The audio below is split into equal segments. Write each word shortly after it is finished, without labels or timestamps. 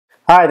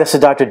Hi, this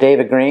is Dr.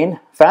 David Greene,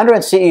 founder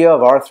and CEO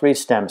of R3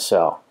 Stem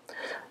Cell.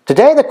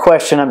 Today the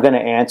question I'm going to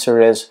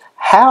answer is,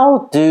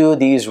 how do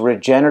these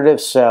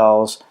regenerative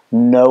cells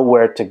know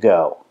where to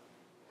go?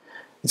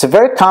 It's a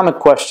very common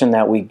question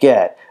that we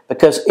get,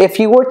 because if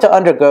you were to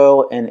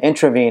undergo an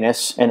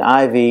intravenous, an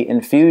IV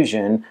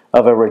infusion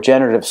of a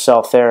regenerative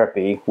cell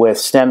therapy with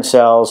stem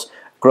cells,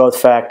 growth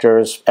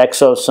factors,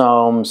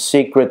 exosomes,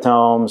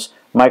 secretomes,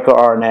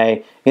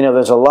 microRNA,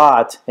 there's a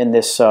lot in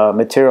this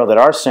material that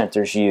our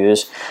centers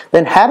use,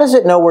 then how does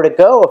it know where to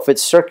go if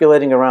it's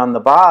circulating around the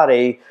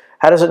body?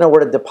 How does it know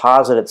where to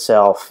deposit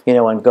itself,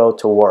 and go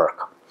to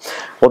work?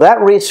 Well,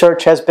 that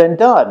research has been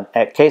done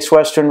at Case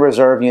Western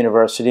Reserve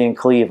University in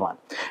Cleveland.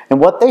 And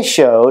what they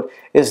showed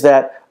is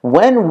that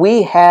when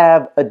we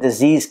have a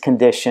disease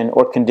condition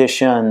or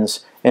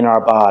conditions in our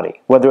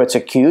body, whether it's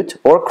acute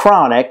or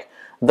chronic,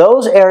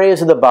 those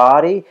areas of the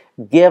body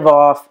give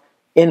off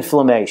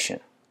inflammation.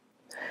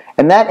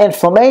 And that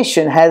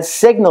inflammation has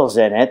signals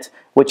in it,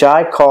 which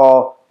I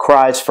call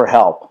cries for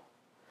help.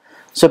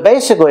 So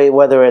basically,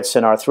 whether it's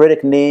an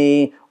arthritic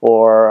knee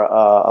or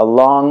a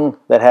lung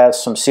that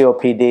has some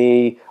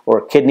COPD or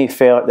a kidney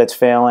that's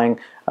failing,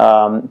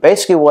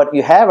 basically what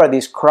you have are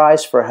these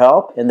cries for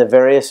help in the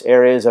various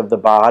areas of the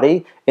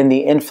body in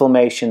the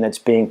inflammation that's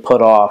being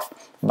put off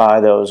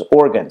by those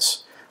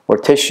organs or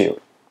tissue.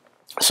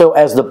 So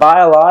as the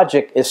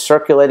biologic is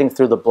circulating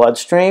through the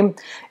bloodstream,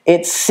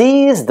 it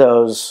sees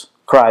those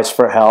cries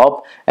for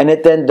help, and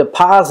it then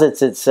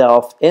deposits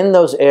itself in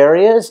those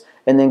areas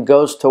and then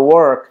goes to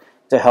work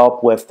to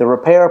help with the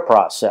repair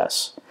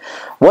process.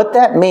 What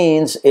that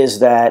means is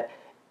that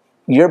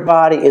your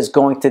body is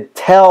going to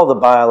tell the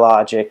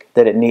biologic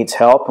that it needs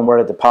help and where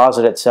to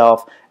deposit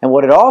itself. And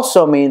what it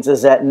also means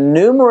is that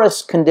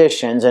numerous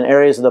conditions and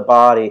areas of the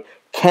body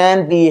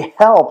can be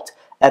helped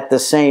at the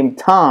same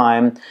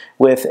time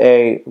with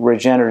a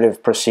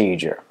regenerative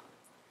procedure.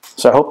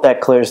 So I hope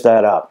that clears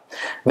that up.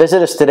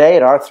 Visit us today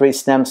at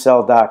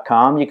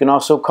r3stemcell.com. You can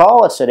also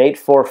call us at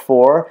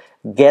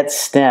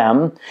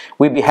 844-GET-STEM.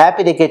 We'd be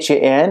happy to get you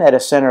in at a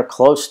center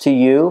close to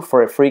you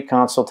for a free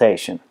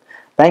consultation.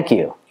 Thank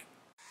you.